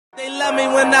They love me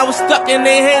when I was stuck and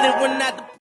they hated when I...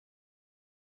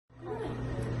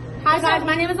 Hi guys,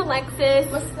 my name is Alexis.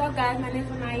 What's up guys, my name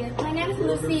is Anaya. My name is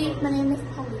Lucy. My name is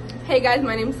Pauline. Hey guys,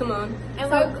 my name is Simone.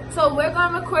 And we're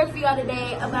going to record for y'all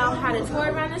today about how to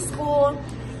tour around the school.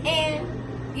 And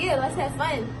yeah, let's have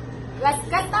fun. Let's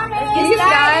get started.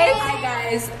 Hi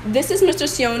guys, this is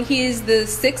Mr. Sion. He is the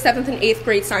 6th, 7th, and 8th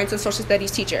grade science and social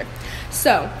studies teacher.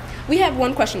 So, we have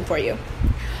one question for you.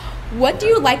 What do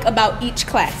you like about each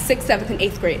class, 6th, 7th, and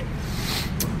 8th grade?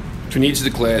 Between each of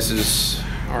the classes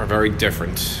are very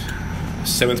different.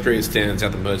 7th grade stands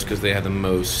out the most because they have the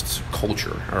most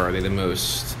culture, or they the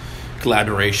most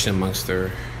collaboration amongst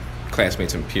their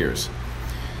classmates and peers.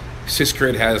 6th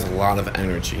grade has a lot of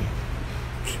energy.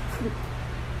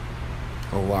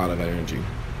 A lot of energy.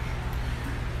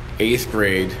 8th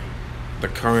grade, the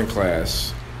current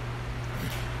class,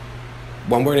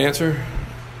 one word answer?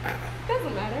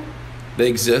 Doesn't matter. They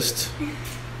exist.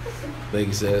 They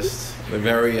exist. They're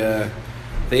very,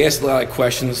 they ask a lot of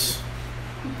questions.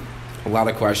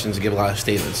 Give a lot of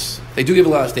statements. They do give a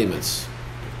lot of statements.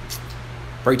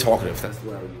 Very talkative. That's the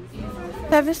word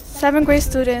I would use. 7th grade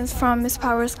students from Miss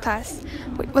Power's class.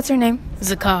 What's your name?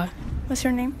 Zakar. What's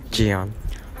your name? Gian.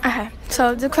 Okay.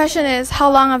 So the question is,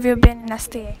 how long have you been in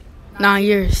STA? 9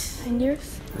 years. 9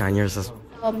 years? 9 years as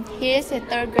well. Here's a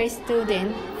 3rd grade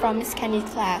student from Miss Kenny's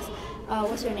class.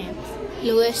 What's your name?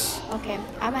 Louis. Okay.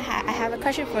 I have a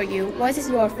question for you. What is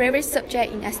your favorite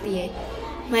subject in STA?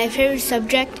 My favorite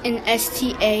subject in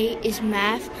STA is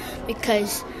math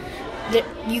because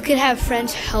you could have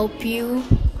friends help you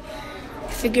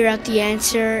figure out the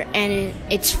answer and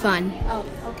it's fun. Oh,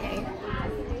 okay.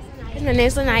 My name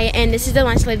is Lanaya, and this is the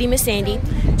lunch lady, Miss Sandy.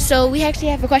 So we actually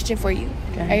have a question for you.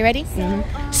 Okay. Are you ready?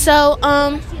 Mm-hmm. So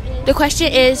the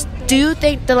question is, do you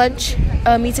think the lunch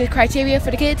meets the criteria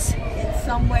for the kids?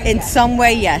 In some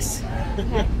way, yes.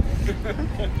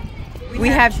 We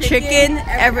have chicken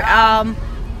that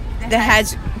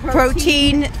has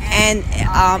protein and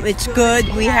it's good.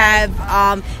 We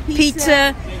have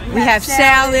pizza. We have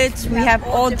salads. We have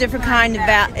all different kind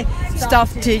of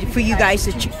stuff for you guys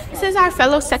to choose. This is our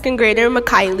fellow 2nd grader,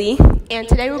 Mikaylee, and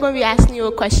today we're going to be asking you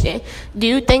a question. Do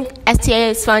you think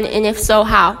STA is fun, and if so,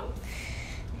 how?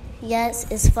 Yes,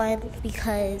 it's fun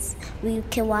because we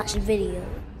can watch video.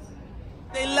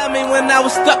 They love me when I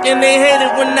was stuck and they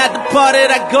hated when I departed.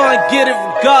 I go and get it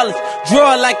regardless.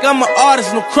 Draw it like I'm an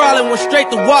artist, no crawling. Went straight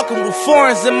to walking with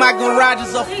foreigns in my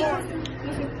garages.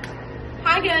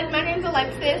 Hi guys, my name is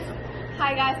Alexis.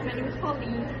 Hi guys, my name is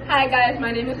Pauline. Hi guys,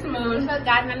 my name is Simone. What's up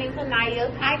guys, my name is Anaya.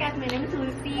 Hi guys, my name is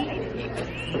Lucy.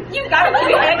 You gotta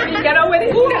be angry, get over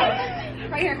it.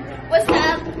 Right here. What's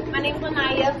up? My name is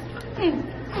Anaya.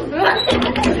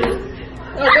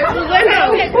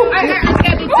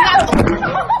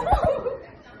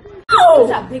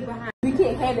 What's up, big behind? We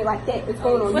can't have it like that. It's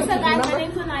going on. What's up guys, my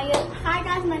name is Anaya. Hi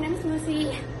guys, my name is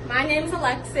Lucy. My name is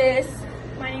Alexis.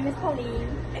 My name is Pauline.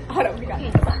 Hold on, we got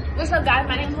it. What's up guys,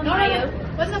 my name is Anaya.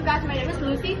 What's up guys, my name is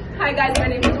Lucy. Hi guys, my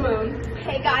name is Simone.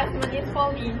 Hey guys, my name is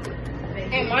Pauline.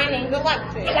 And my name is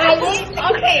Alexis.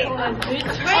 Okay.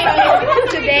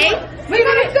 Today we're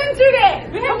gonna censor that.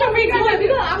 I'm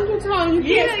gonna tell you.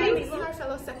 This is our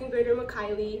fellow 2nd grader,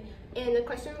 Mikaylee, and the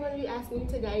question we're gonna be asking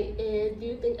today is: do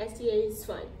you think STA is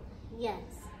fun? Yes.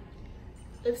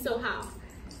 If so, how?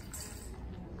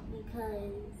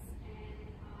 Because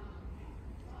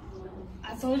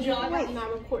I told y'all I got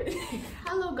not recorded.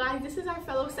 Hello guys, this is our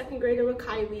fellow 2nd grader,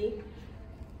 Mikaylee.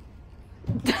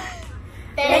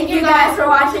 Thank you guys for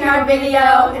watching our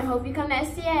video and hope you come to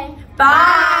STA.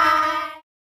 Bye!